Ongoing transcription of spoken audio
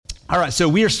All right, so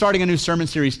we are starting a new sermon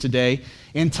series today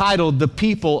entitled The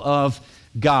People of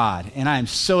God. And I am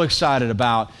so excited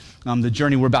about the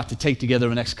journey we're about to take together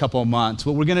over the next couple of months.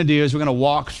 What we're going to do is we're going to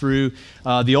walk through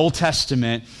the Old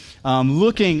Testament,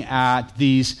 looking at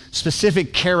these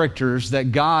specific characters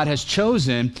that God has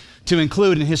chosen to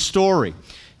include in his story.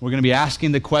 We're going to be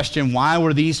asking the question, why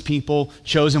were these people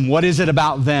chosen? What is it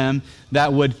about them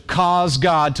that would cause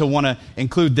God to want to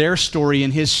include their story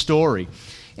in his story?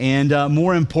 And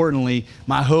more importantly,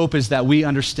 my hope is that we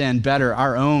understand better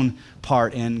our own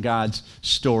part in God's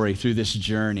story through this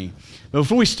journey. But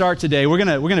before we start today, we're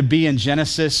gonna be in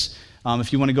Genesis.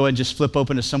 If you want to go ahead and just flip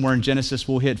open to somewhere in Genesis,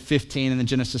 we'll hit 15 and then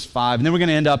Genesis 5. And then we're going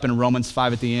to end up in Romans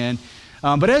 5 at the end.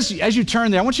 But as you turn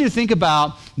there, I want you to think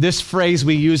about this phrase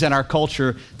we use in our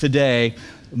culture today,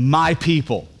 my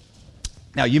people.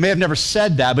 Now, you may have never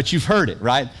said that, but you've heard it,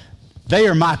 right? They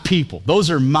are my people. Those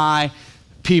are my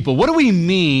people. What do we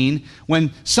mean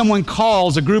when someone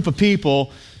calls a group of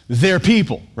people their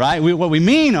people, right? What we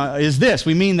mean is this.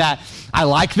 We mean that I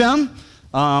like them.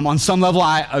 On some level,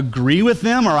 I agree with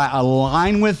them or I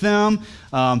align with them.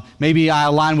 Maybe I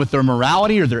align with their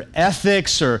morality or their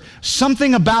ethics or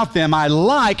something about them I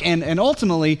like, and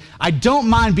ultimately, I don't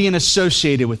mind being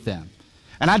associated with them.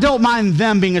 And I don't mind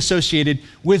them being associated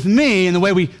with me, and the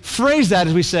way we phrase that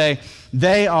is we say,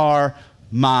 they are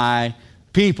my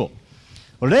people.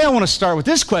 Well, today I want to start with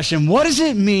this question. What does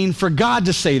it mean for God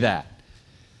to say that?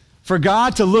 For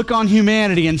God to look on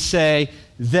humanity and say,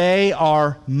 they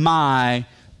are my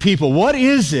people. What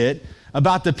is it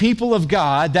about the people of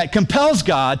God that compels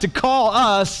God to call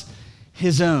us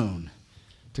his own,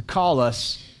 to call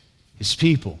us his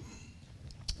people?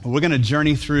 Well, we're going to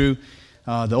journey through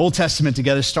the Old Testament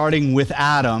together, starting with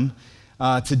Adam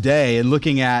today and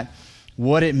looking at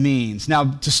what it means.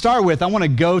 Now, to start with, I want to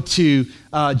go to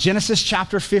Genesis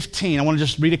chapter 15. I want to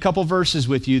just read a couple verses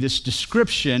with you, this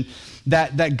description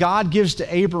that God gives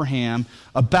to Abraham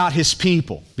about his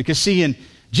people. Because see, in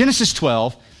Genesis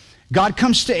 12, God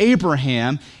comes to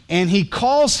Abraham and he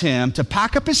calls him to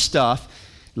pack up his stuff,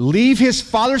 leave his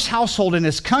father's household and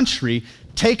his country,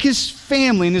 take his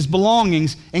family and his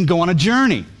belongings, and go on a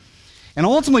journey. And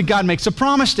ultimately, God makes a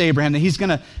promise to Abraham that he's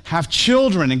going to have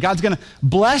children, and God's going to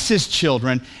bless his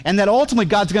children, and that ultimately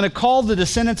God's going to call the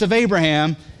descendants of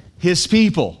Abraham his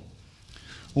people.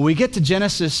 Well, we get to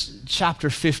Genesis chapter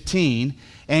 15,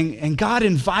 and God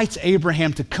invites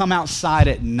Abraham to come outside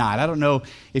at night. I don't know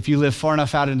if you live far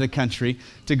enough out in the country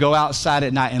to go outside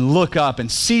at night and look up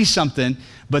and see something,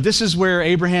 but this is where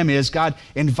Abraham is. God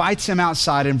invites him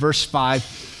outside in verse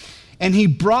 5, and he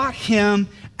brought him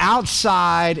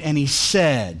outside and he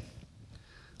said,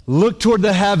 look toward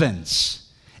the heavens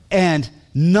and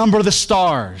number the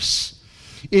stars,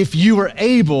 if you are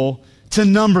able to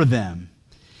number them.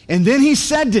 And then he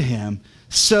said to him,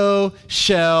 so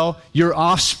shall your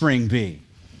offspring be.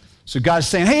 So God's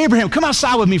saying, hey, Abraham, come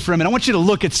outside with me for a minute. I want you to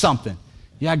look at something.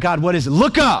 Yeah, God, what is it?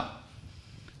 Look up.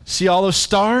 See all those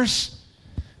stars?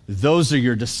 Those are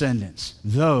your descendants.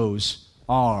 Those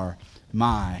are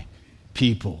my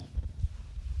people.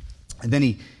 And then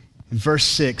he, in verse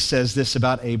 6, says this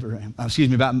about Abraham. And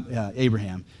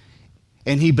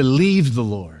he believed the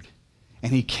Lord,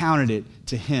 and he counted it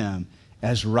to him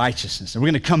as righteousness. And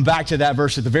we're going to come back to that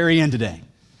verse at the very end today.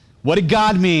 What did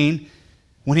God mean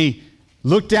when he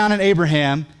looked down at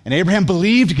Abraham, and Abraham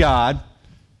believed God,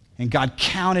 and God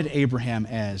counted Abraham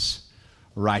as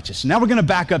righteous? Now we're going to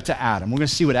back up to Adam. We're going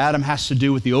to see what Adam has to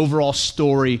do with the overall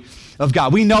story of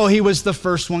God. We know he was the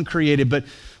first one created, but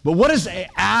what does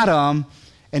Adam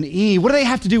and Eve, what do they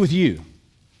have to do with you?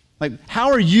 Like, how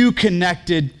are you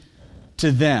connected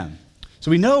to them? So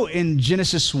we know in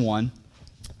Genesis 1,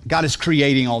 God is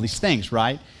creating all these things,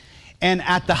 right? And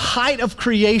at the height of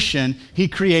creation, he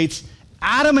creates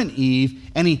Adam and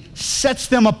Eve, and he sets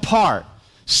them apart.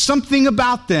 Something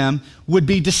about them would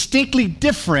be distinctly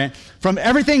different from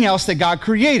everything else that God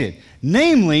created.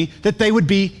 Namely, that they would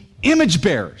be image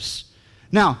bearers.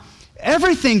 Now,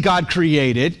 everything God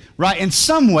created, right, in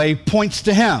some way points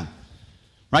to him.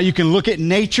 Right? You can look at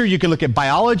nature, you can look at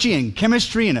biology and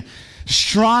chemistry and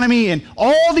astronomy, and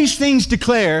all these things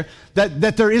declare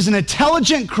that there is an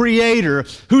intelligent creator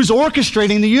who's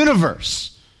orchestrating the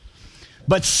universe.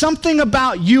 But something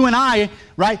about you and I,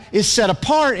 right, is set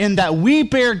apart in that we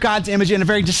bear God's image in a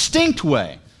very distinct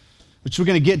way, which we're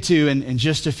going to get to in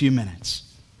just a few minutes.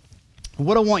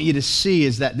 What I want you to see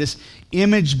is that this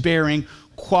image-bearing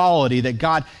quality that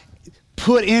God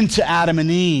put into Adam and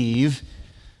Eve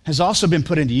has also been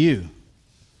put into you.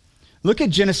 Look at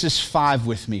Genesis 5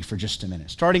 with me for just a minute,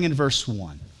 starting in verse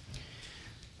 1.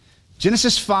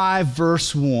 Genesis 5,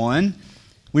 verse 1,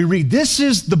 we read, "This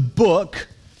is the book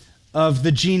of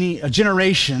the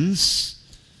generations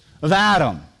of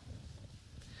Adam.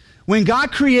 When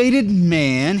God created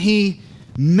man, he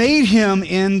made him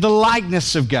in the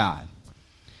likeness of God.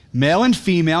 Male and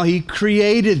female, he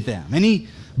created them, and he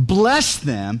blessed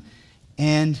them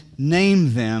and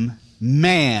named them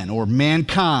man or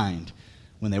mankind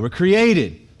when they were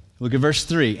created. Look at verse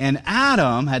 3. When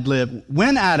Adam had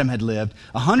lived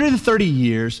 130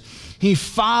 years, he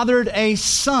fathered a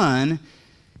son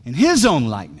in his own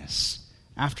likeness,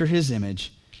 after his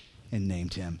image, and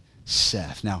named him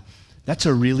Seth. Now, that's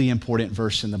a really important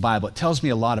verse in the Bible. It tells me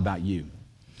a lot about you.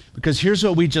 Because here's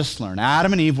what we just learned.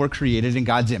 Adam and Eve were created in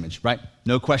God's image, right?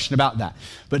 No question about that.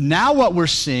 But now what we're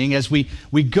seeing as we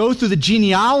go through the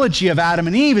genealogy of Adam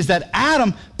and Eve is that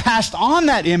Adam passed on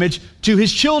that image to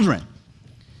his children.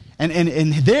 And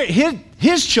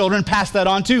his children passed that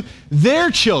on to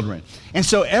their children. And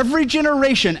so every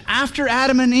generation after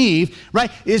Adam and Eve,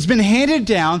 right, has been handed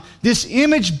down this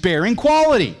image-bearing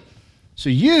quality. So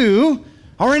you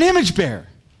are an image bearer.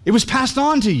 It was passed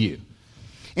on to you.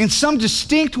 In some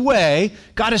distinct way,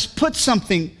 God has put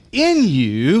something in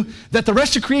you that the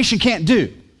rest of creation can't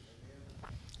do.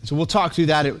 So we'll talk through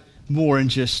that more in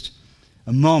just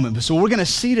a moment. But so what we're going to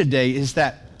see today is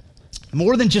that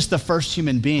more than just the first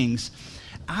human beings,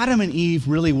 Adam and Eve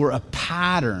really were a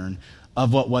pattern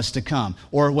of what was to come,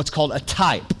 or what's called a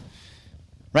type,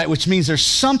 right? Which means there's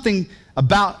something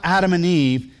about Adam and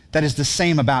Eve that is the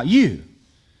same about you.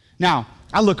 Now,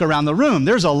 I look around the room.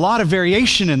 There's a lot of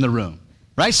variation in the room.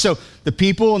 Right? So the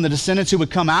people and the descendants who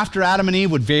would come after Adam and Eve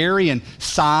would vary in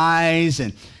size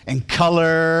and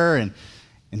color and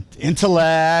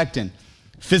intellect and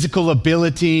physical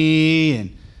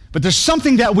ability. But there's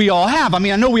something that we all have. I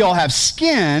mean, I know we all have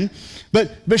skin,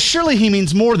 but surely he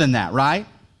means more than that, right?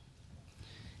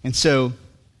 And so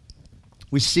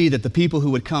we see that the people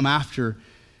who would come after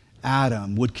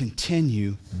Adam would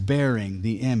continue bearing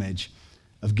the image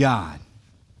of God.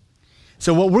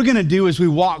 So what we're going to do as we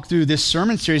walk through this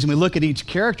sermon series and we look at each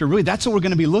character, really that's what we're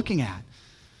going to be looking at.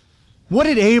 What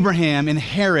did Abraham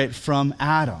inherit from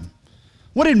Adam?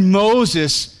 What did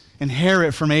Moses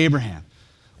inherit from Abraham?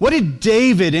 What did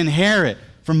David inherit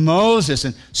from Moses?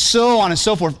 And so on and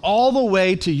so forth, all the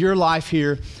way to your life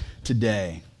here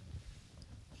today.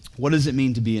 What does it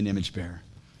mean to be an image bearer?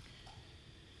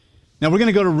 Now we're going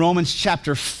to go to Romans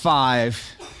chapter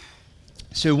 5.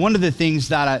 So one of the things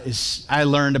that I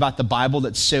learned about the Bible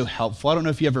that's so helpful, I don't know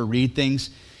if you ever read things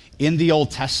in the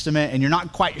Old Testament and you're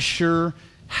not quite sure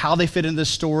how they fit into the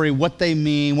story, what they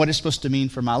mean, what it's supposed to mean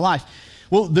for my life.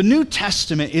 Well, the New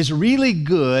Testament is really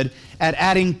good at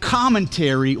adding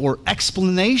commentary or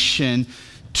explanation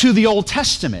to the Old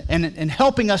Testament and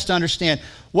helping us to understand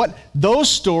what those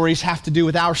stories have to do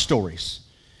with our stories.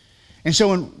 And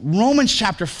so in Romans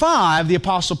chapter 5, the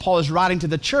Apostle Paul is writing to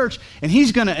the church, and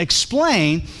he's going to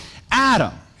explain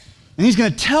Adam. And he's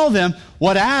going to tell them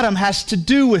what Adam has to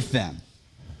do with them.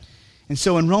 And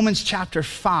so in Romans chapter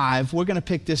 5, we're going to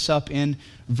pick this up in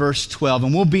verse 12,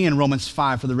 and we'll be in Romans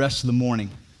 5 for the rest of the morning.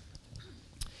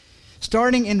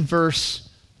 Starting in verse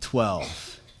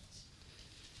 12,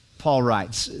 Paul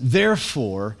writes,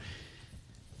 "Therefore,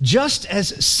 just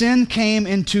as sin came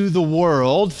into the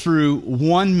world through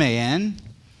one man,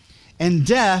 and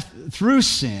death through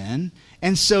sin,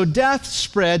 and so death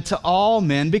spread to all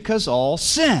men because all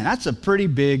sin." That's a pretty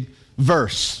big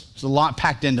verse. There's a lot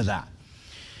packed into that.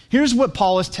 Here's what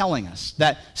Paul is telling us,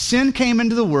 that sin came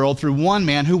into the world through one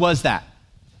man. Who was that?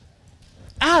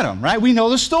 Adam, right? We know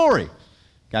the story.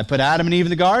 God put Adam and Eve in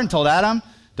the garden, told Adam,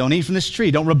 don't eat from this tree,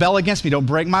 don't rebel against me, don't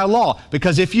break my law,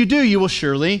 because if you do, you will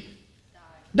surely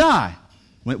die.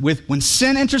 When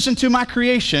sin enters into my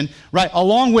creation, right,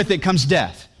 along with it comes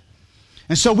death.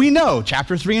 And so we know,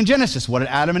 chapter 3 in Genesis, what did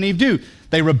Adam and Eve do?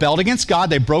 They rebelled against God,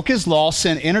 they broke his law,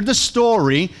 sin entered the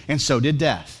story, and so did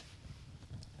death.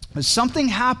 But something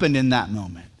happened in that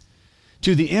moment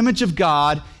to the image of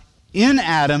God in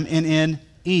Adam and in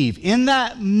Eve. In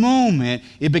that moment,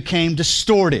 it became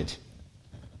distorted.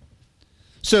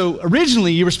 So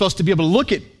originally, you were supposed to be able to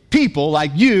look at people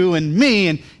like you and me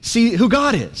and see who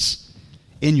God is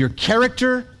in your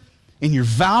character, in your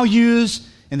values,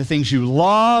 in the things you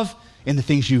love, in the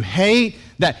things you hate,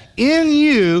 that in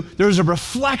you there's a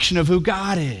reflection of who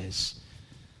God is.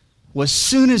 Well, as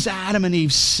soon as Adam and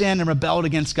Eve sinned and rebelled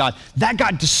against God, that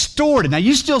got distorted. Now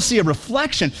you still see a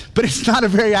reflection, but it's not a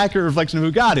very accurate reflection of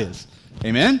who God is.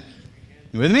 Amen?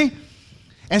 You with me?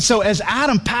 And so as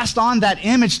Adam passed on that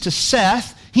image to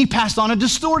Seth, he passed on a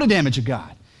distorted image of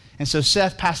God. And so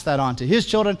Seth passed that on to his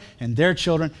children and their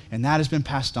children, and that has been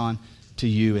passed on to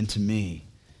you and to me.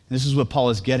 And this is what Paul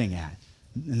is getting at.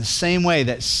 In the same way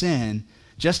that sin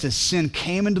just as sin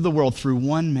came into the world through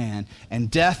one man, and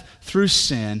death through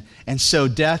sin, and so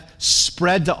death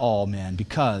spread to all men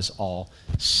because all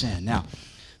sin. Now,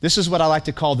 this is what I like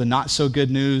to call the not so good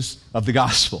news of the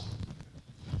gospel.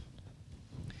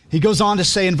 He goes on to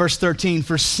say in verse 13,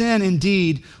 for sin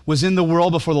indeed was in the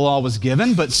world before the law was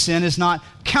given, but sin is not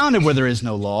counted where there is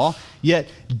no law. Yet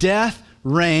death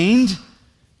reigned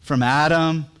from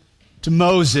Adam to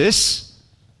Moses,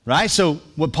 right? So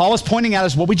what Paul is pointing out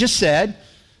is what we just said.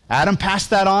 Adam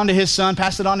passed that on to his son,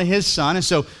 passed it on to his son. And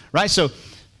so, right, so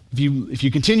if you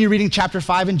continue reading chapter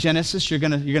 5 in Genesis, you're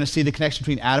gonna see the connection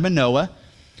between Adam and Noah.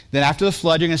 Then after the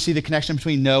flood, you're going to see the connection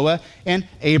between Noah and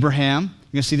Abraham.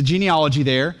 You're going to see the genealogy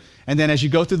there. And then as you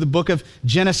go through the book of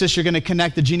Genesis, you're going to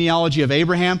connect the genealogy of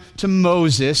Abraham to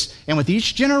Moses. And with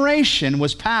each generation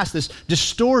was passed this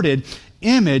distorted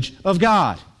image of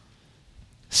God.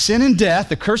 Sin and death,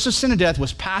 the curse of sin and death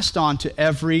was passed on to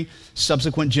every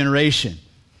subsequent generation.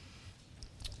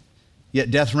 Yet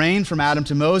death reigned from Adam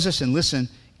to Moses, and listen,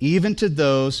 even to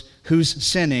those whose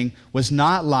sinning was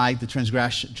not like the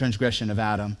transgression of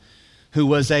Adam, who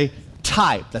was a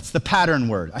type, that's the pattern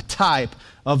word, a type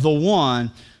of the one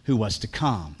who was to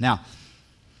come. Now,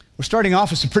 we're starting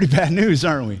off with some pretty bad news,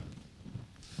 aren't we?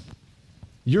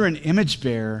 You're an image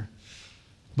bearer,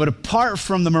 but apart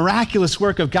from the miraculous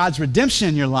work of God's redemption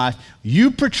in your life, you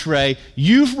portray,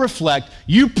 you reflect,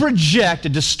 you project a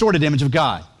distorted image of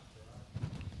God.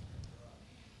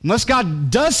 Unless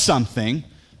God does something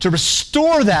to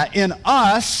restore that in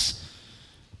us,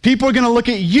 people are going to look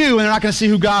at you and they're not going to see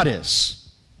who God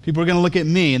is. People are going to look at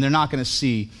me and they're not going to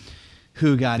see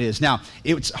who God is. Now,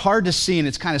 it's hard to see and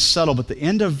it's kind of subtle, but the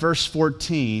end of verse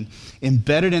 14,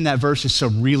 embedded in that verse is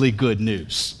some really good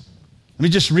news. Let me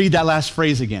just read that last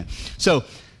phrase again. So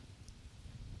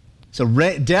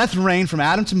death reigned from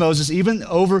Adam to Moses, even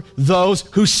over those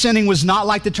whose sinning was not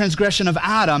like the transgression of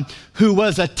Adam, who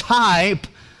was a type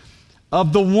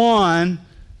of the one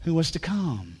who was to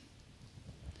come.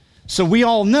 So we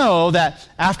all know that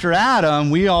after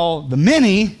Adam, the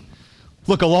many,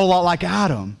 look a whole lot like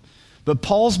Adam. But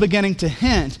Paul's beginning to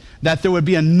hint that there would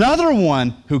be another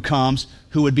one who comes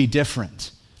who would be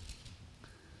different.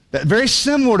 That very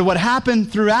similar to what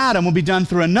happened through Adam will be done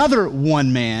through another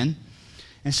one man.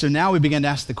 And so now we begin to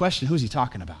ask the question, who's he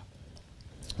talking about?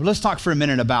 Well, let's talk for a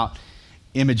minute about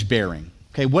image bearing.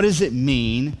 Okay, what does it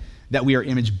mean that we are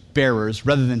image bearers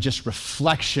rather than just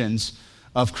reflections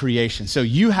of creation? So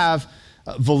you have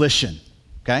volition,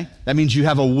 okay? That means you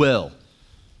have a will.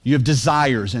 You have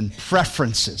desires and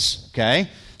preferences, okay?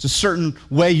 It's a certain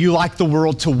way you like the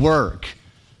world to work,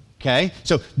 okay?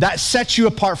 So that sets you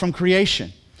apart from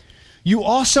creation. You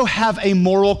also have a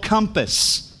moral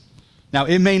compass. Now,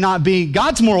 it may not be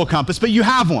God's moral compass, but you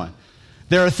have one.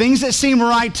 There are things that seem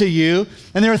right to you,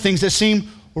 and there are things that seem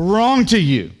wrong to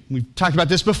you. We've talked about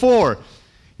this before.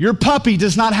 Your puppy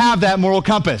does not have that moral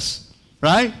compass,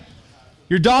 right?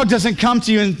 Your dog doesn't come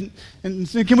to you and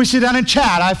say, can we sit down and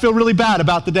chat? I feel really bad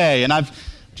about the day, and I've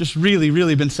just really,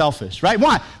 really been selfish, right?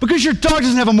 Why? Because your dog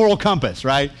doesn't have a moral compass,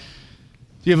 right?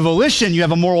 You have a volition, you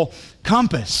have a moral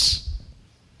compass.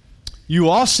 You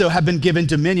also have been given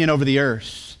dominion over the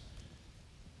earth.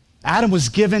 Adam was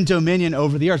given dominion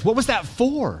over the earth. What was that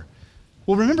for?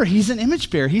 Well, remember, he's an image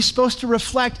bearer. He's supposed to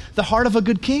reflect the heart of a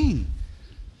good king.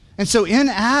 And so in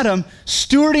Adam,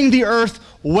 stewarding the earth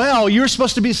well, you're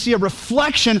supposed to see a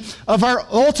reflection of our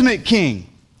ultimate king.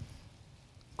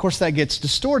 Of course, that gets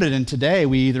distorted, and today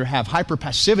we either have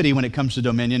hyper-passivity when it comes to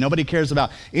dominion. Nobody cares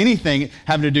about anything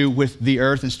having to do with the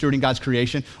earth and stewarding God's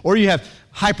creation. Or you have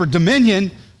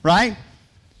hyper-dominion, right?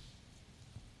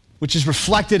 Which is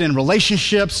reflected in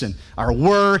relationships and our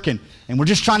work, and we're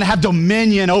just trying to have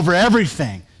dominion over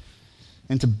everything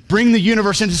and to bring the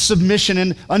universe into submission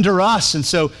and under us. And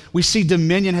so we see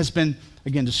dominion has been,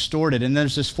 again, distorted. And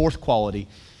there's this fourth quality.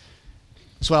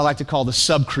 It's what I like to call the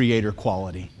sub-creator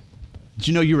quality. Did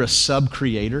you know you're a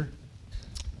sub-creator?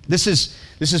 This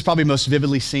is probably most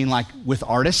vividly seen like with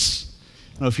artists.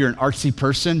 I don't know if you're an artsy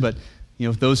person, but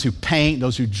those who paint,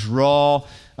 those who draw,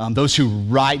 those who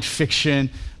write fiction,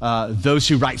 those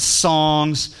who write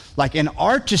songs. Like in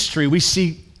artistry, we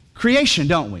see creation,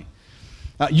 don't we?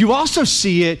 You also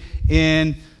see it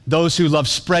in those who love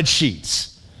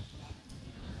spreadsheets.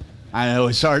 I know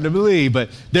it's hard to believe, but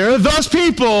there are those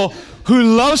people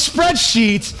who love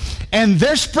spreadsheets, and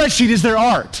their spreadsheet is their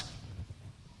art.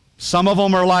 Some of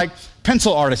them are like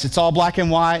pencil artists. It's all black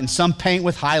and white, and some paint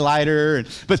with highlighter.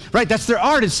 But right, that's their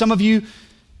art. And some of you,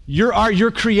 your art, your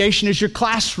creation is your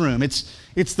classroom. It's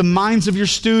it's the minds of your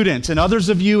students. And others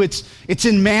of you, it's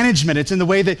in management. It's in the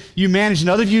way that you manage. And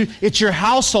others of you, it's your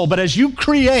household. But as you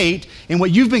create in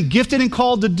what you've been gifted and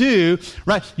called to do,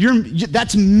 right,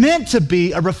 that's meant to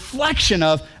be a reflection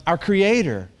of our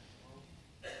Creator.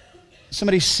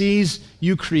 Somebody sees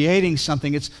you creating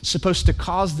something, it's supposed to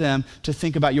cause them to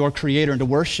think about your Creator and to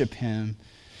worship Him.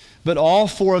 But all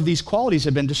four of these qualities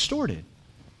have been distorted.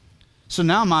 So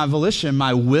now my volition,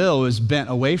 my will is bent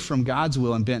away from God's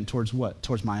will and bent towards what?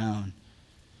 Towards my own.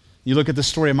 You look at the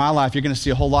story of my life, you're going to see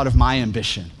a whole lot of my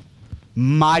ambition,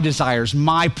 my desires,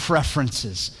 my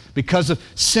preferences. Because of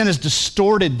sin has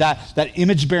distorted that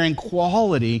image-bearing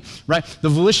quality, right? The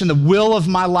volition, the will of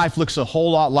my life looks a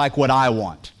whole lot like what I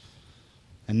want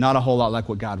and not a whole lot like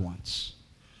what God wants.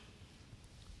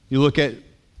 You look at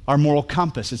our moral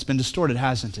compass, it's been distorted,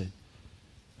 hasn't it?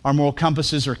 Our moral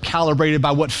compasses are calibrated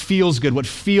by what feels good, what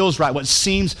feels right, what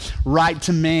seems right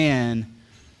to man.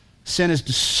 Sin has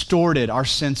distorted our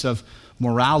sense of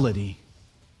morality.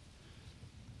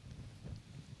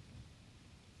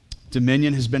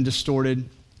 Dominion has been distorted.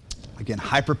 Again,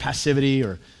 hyper-passivity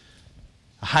or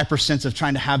a hyper sense of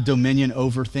trying to have dominion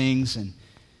over things. And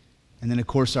then, of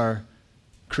course, our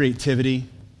creativity.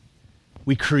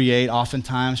 We create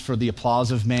oftentimes for the applause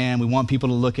of man. We want people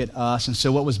to look at us. And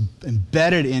so what was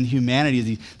embedded in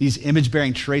humanity, these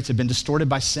image-bearing traits have been distorted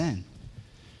by sin.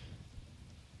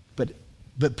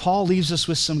 But Paul leaves us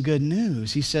with some good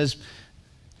news. He says,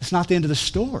 it's not the end of the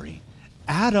story.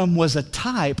 Adam was a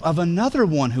type of another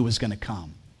one who was going to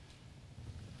come.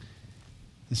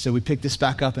 And so we pick this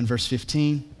back up in verse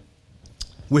 15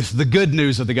 with the good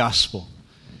news of the gospel.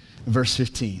 Verse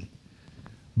 15.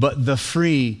 But the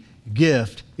free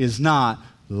gift is not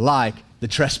like the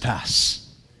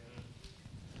trespass.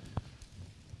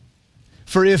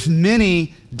 For if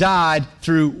many died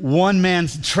through one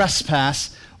man's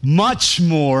trespass, much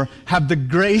more have the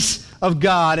grace of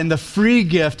God and the free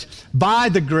gift by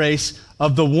the grace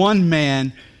of the one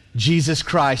man, Jesus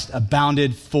Christ,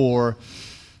 abounded for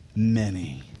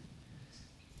many.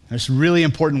 There's really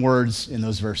important words in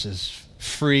those verses.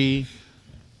 Free,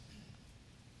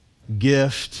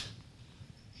 gift,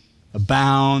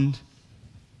 abound.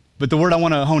 But the word I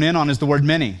want to hone in on is the word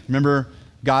many. Remember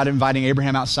God inviting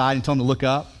Abraham outside and told him to look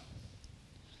up?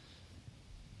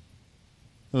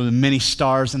 There were many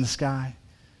stars in the sky.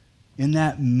 In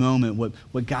that moment,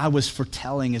 what God was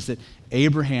foretelling is that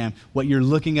Abraham, what you're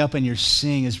looking up and you're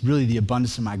seeing is really the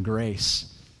abundance of my grace.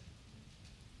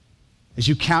 As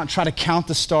you try to count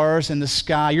the stars in the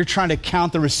sky, you're trying to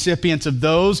count the recipients of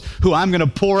those who I'm going to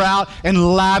pour out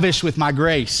and lavish with my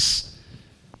grace.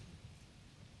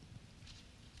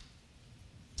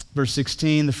 Verse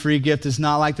 16, the free gift is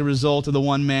not like the result of the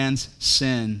one man's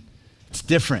sin. It's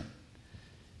different.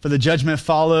 For the judgment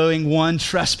following one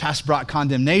trespass brought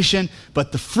condemnation,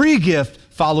 but the free gift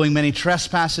following many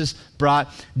trespasses brought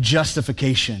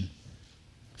justification.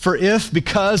 For if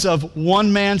because of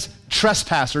one man's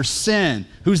trespass or sin,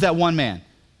 who's that one man?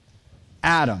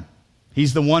 Adam.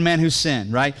 He's the one man who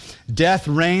sinned, right? Death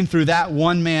reigned through that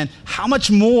one man. How much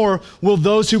more will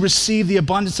those who receive the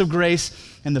abundance of grace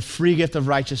and the free gift of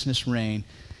righteousness reign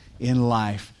in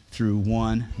life through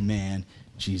one man,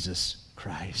 Jesus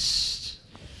Christ?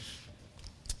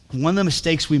 One of the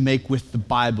mistakes we make with the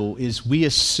Bible is we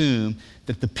assume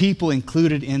that the people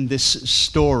included in this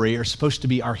story are supposed to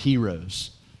be our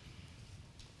heroes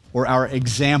or our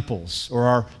examples or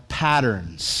our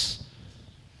patterns.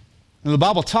 And the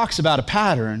Bible talks about a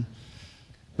pattern,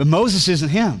 but Moses isn't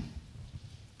him.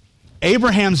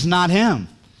 Abraham's not him.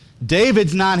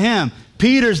 David's not him.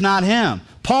 Peter's not him.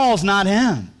 Paul's not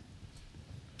him.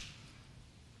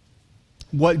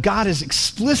 What God is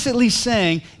explicitly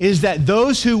saying is that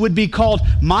those who would be called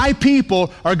my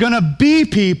people are going to be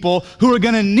people who are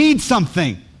going to need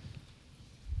something.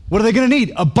 What are they going to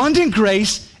need? Abundant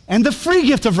grace and the free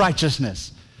gift of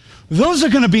righteousness. Those are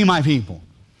going to be my people.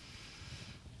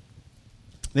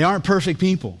 They aren't perfect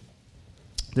people.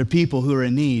 They're people who are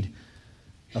in need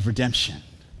of redemption.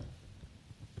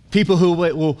 People who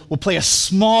will play a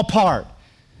small part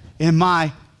in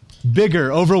my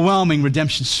bigger, overwhelming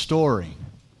redemption story.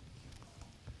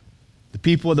 The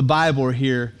people of the Bible are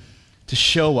here to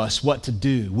show us what to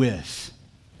do with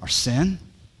our sin,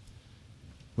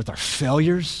 with our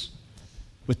failures,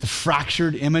 with the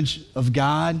fractured image of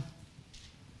God.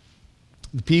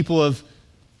 The people of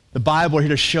the Bible are here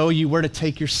to show you where to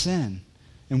take your sin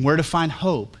and where to find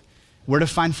hope, where to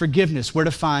find forgiveness, where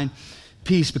to find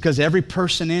peace, because every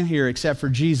person in here except for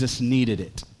Jesus needed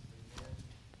it.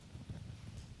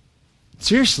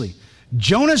 Seriously,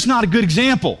 Jonah's not a good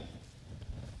example.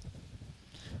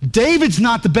 David's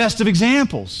not the best of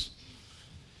examples.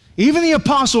 Even the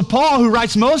Apostle Paul, who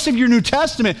writes most of your New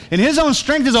Testament, in his own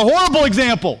strength is a horrible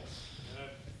example.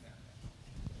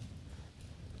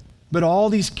 But all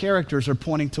these characters are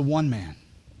pointing to one man.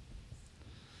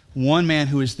 One man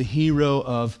who is the hero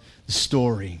of the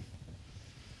story.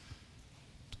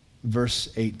 Verse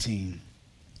 18.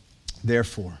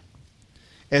 Therefore,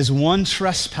 as one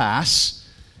trespass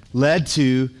led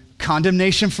to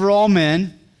condemnation for all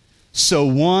men, so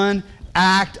one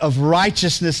act of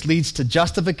righteousness leads to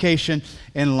justification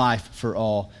and life for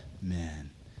all men.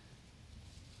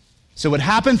 So what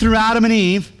happened through Adam and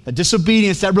Eve, that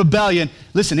disobedience, that rebellion,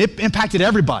 listen, it impacted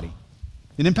everybody.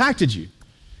 It impacted you.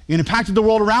 It impacted the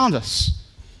world around us.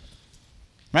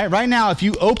 Right now, if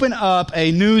you open up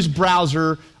a news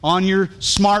browser on your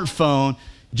smartphone,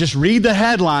 just read the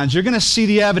headlines, you're going to see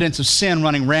the evidence of sin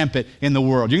running rampant in the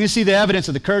world. You're going to see the evidence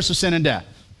of the curse of sin and death.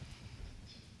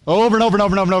 Over and over and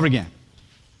over and over and over again.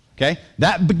 Okay?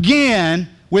 That began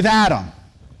with Adam.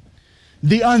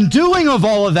 The undoing of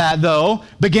all of that, though,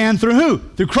 began through who?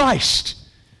 Through Christ.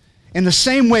 In the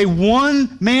same way,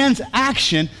 one man's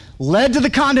action led to the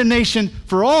condemnation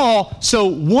for all, so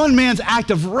one man's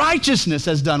act of righteousness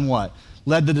has done what?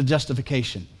 Led to the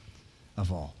justification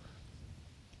of all.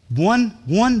 One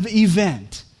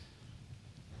event,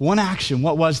 one action,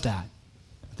 what was that?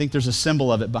 I think there's a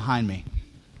symbol of it behind me,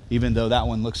 even though that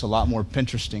one looks a lot more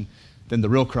Pinteresting than the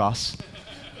real cross.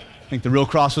 I think the real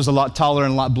cross was a lot taller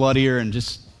and a lot bloodier and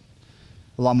just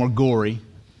a lot more gory.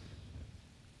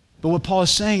 But what Paul is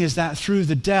saying is that through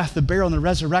the death, the burial, and the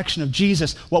resurrection of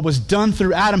Jesus, what was done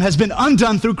through Adam has been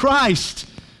undone through Christ.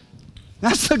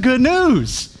 That's the good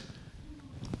news.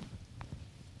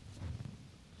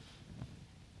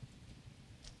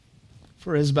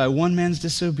 For as by one man's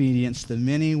disobedience the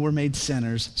many were made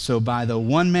sinners, so by the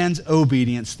one man's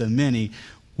obedience the many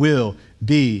will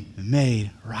be made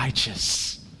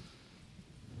righteous.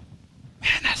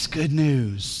 Man, that's good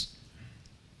news.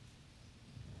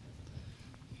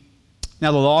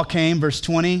 Now the law came, verse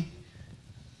 20,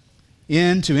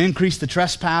 in to increase the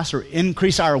trespass or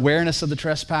increase our awareness of the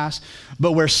trespass.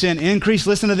 But where sin increased,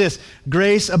 listen to this,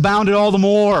 grace abounded all the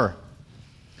more.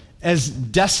 As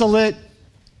desolate,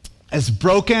 as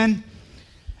broken,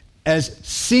 as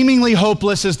seemingly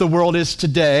hopeless as the world is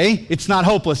today, it's not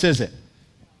hopeless, is it?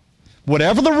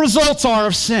 Whatever the results are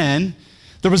of sin,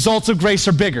 the results of grace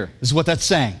are bigger, is what that's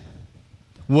saying.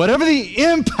 Whatever the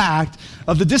impact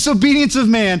of the disobedience of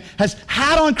man has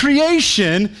had on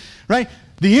creation, right?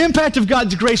 The impact of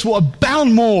God's grace will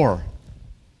abound more.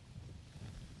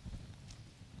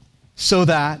 So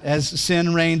that as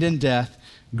sin reigned in death,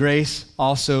 grace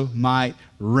also might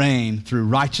reign through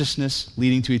righteousness,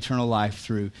 leading to eternal life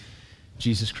through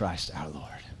Jesus Christ our Lord.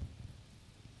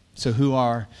 So who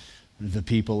are the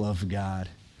people of God?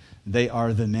 They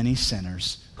are the many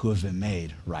sinners who have been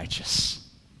made righteous.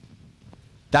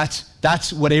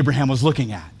 That's what Abraham was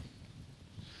looking at.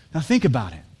 Now think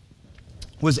about it.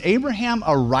 Was Abraham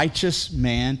a righteous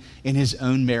man in his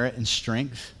own merit and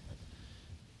strength?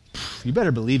 You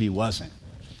better believe he wasn't.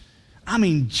 I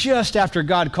mean, just after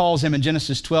God calls him in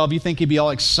Genesis 12, you think he'd be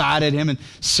all excited, him and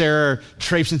Sarah are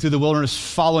traipsing through the wilderness,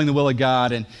 following the will of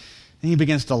God, and then he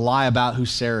begins to lie about who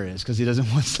Sarah is because he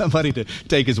doesn't want somebody to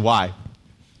take his wife.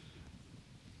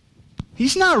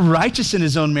 He's not righteous in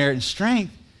his own merit and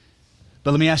strength.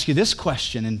 But let me ask you this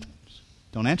question, and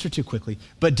don't answer too quickly.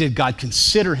 But did God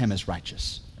consider him as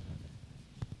righteous?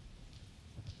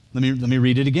 Let me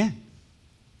read it again.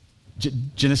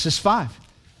 Genesis 5,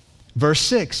 verse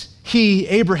 6. He,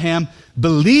 Abraham,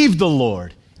 believed the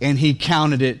Lord, and he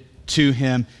counted it to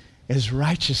him as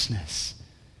righteousness.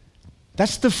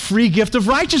 That's the free gift of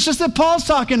righteousness that Paul's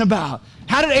talking about.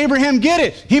 How did Abraham get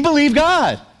it? He believed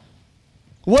God.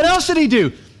 What else did he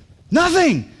do?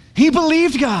 Nothing. He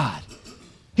believed God.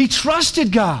 He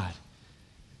trusted God.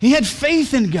 He had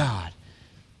faith in God.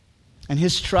 And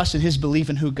his trust and his belief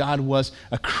in who God was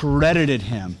accredited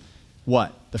him,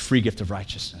 what? The free gift of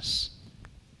righteousness.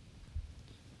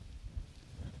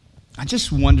 I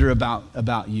just wonder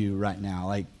about you right now.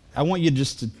 Like, I want you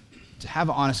just to have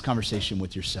an honest conversation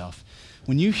with yourself.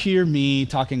 When you hear me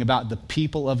talking about the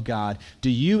people of God, do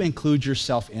you include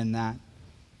yourself in that?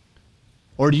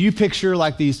 Or do you picture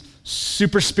like these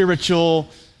super spiritual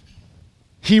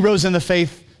heroes in the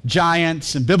faith,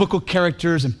 giants and biblical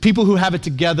characters and people who have it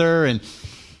together? And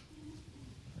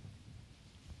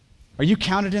are you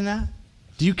counted in that?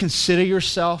 Do you consider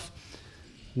yourself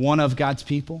one of God's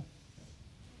people?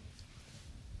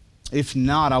 If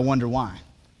not, I wonder why.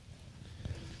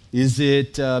 Is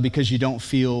it because you don't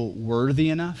feel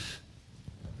worthy enough?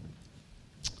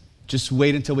 Just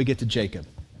wait until we get to Jacob.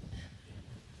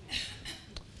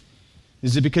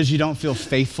 Is it because you don't feel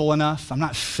faithful enough? I'm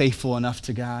not faithful enough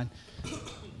to God.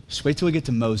 Just wait till we get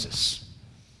to Moses.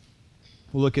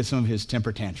 We'll look at some of his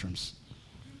temper tantrums.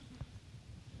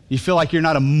 You feel like you're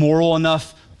not a moral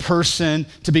enough person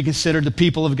to be considered the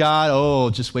people of God? Oh,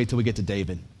 just wait till we get to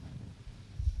David.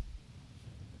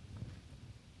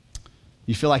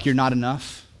 You feel like you're not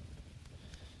enough?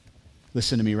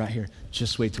 Listen to me right here.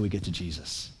 Just wait till we get to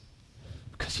Jesus.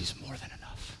 Because he's more than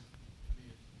enough.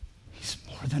 He's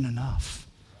more than enough.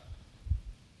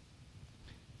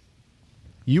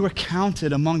 You are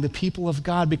counted among the people of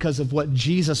God because of what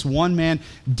Jesus, one man,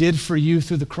 did for you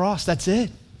through the cross. That's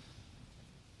it.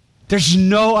 There's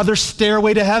no other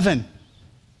stairway to heaven.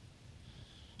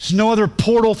 There's no other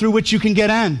portal through which you can get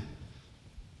in.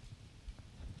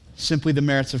 Simply the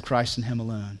merits of Christ and him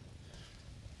alone.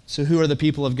 So who are the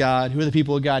people of God? Who are the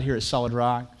people of God here at Solid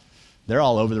Rock? They're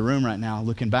all over the room right now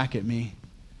looking back at me.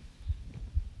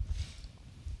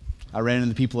 I ran into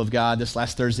the people of God this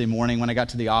last Thursday morning when I got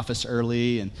to the office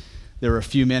early, and there were a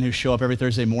few men who show up every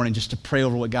Thursday morning just to pray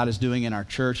over what God is doing in our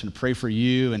church and to pray for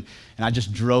you, and I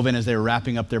just drove in as they were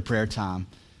wrapping up their prayer time.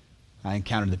 I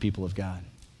encountered the people of God.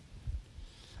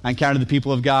 I encountered the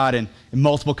people of God in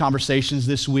multiple conversations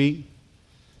this week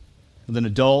with an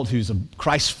adult who's a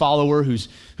Christ follower,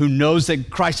 who knows that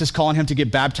Christ is calling him to get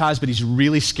baptized, but he's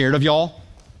really scared of y'all.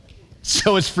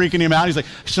 So it's freaking him out. He's like,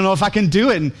 I just don't know if I can do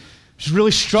it. And just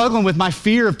really struggling with my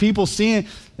fear of people seeing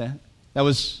that. That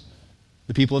was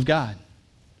the people of God.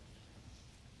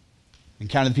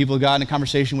 Encountered the people of God in a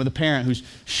conversation with a parent who's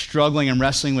struggling and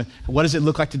wrestling with, what does it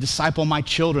look like to disciple my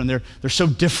children? They're so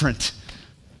different.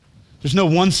 There's no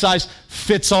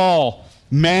one-size-fits-all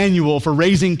manual for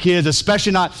raising kids,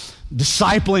 especially not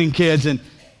discipling kids. And it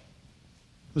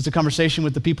was a conversation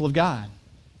with the people of God.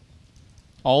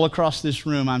 All across this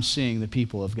room, I'm seeing the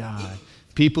people of God.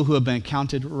 People who have been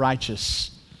counted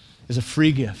righteous as a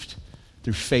free gift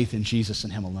through faith in Jesus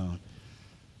and him alone.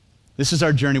 This is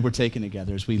our journey we're taking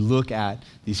together as we look at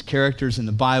these characters in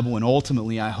the Bible, and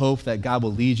ultimately I hope that God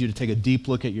will lead you to take a deep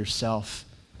look at yourself.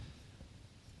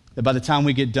 That by the time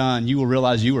we get done, you will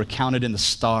realize you were counted in the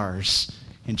stars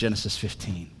in Genesis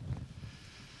 15.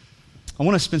 I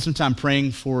want to spend some time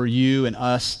praying for you and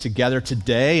us together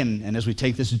today, and as we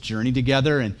take this journey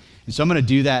together. And so I'm going to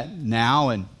do that now.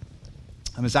 And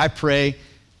as I pray,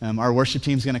 our worship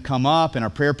team is going to come up, and our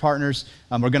prayer partners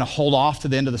are going to hold off to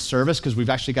the end of the service because we've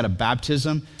actually got a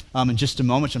baptism in just a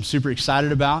moment, which I'm super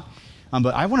excited about.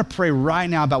 But I want to pray right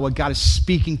now about what God is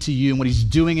speaking to you and what he's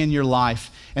doing in your life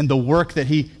and the work that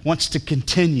he wants to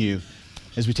continue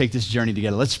as we take this journey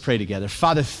together. Let's pray together.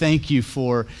 Father, thank you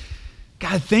for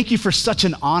such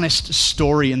an honest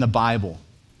story in the Bible.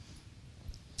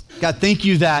 God, thank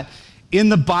you that in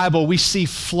the Bible we see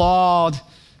flawed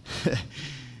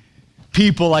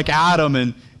people like Adam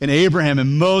and Abraham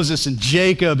and Moses and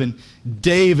Jacob and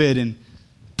David and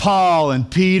Paul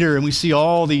and Peter, and we see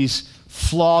all these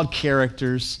flawed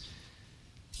characters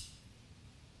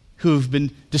who have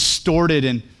been distorted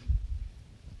and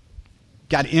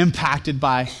got impacted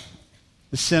by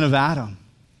the sin of Adam.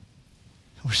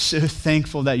 We're so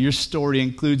thankful that your story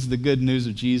includes the good news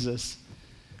of Jesus,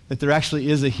 that there actually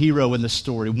is a hero in the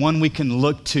story, one we can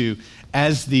look to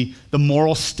as the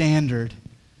moral standard.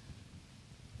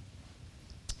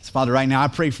 So Father, right now I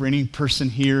pray for any person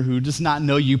here who does not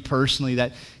know you personally,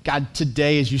 that God,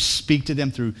 today as you speak to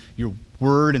them through your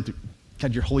word and through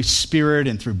God, your Holy Spirit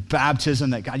and through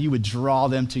baptism, that God, you would draw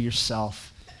them to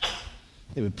yourself.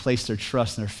 They would place their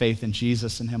trust and their faith in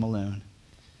Jesus and him alone.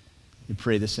 We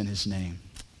pray this in his name.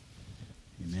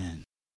 Amen.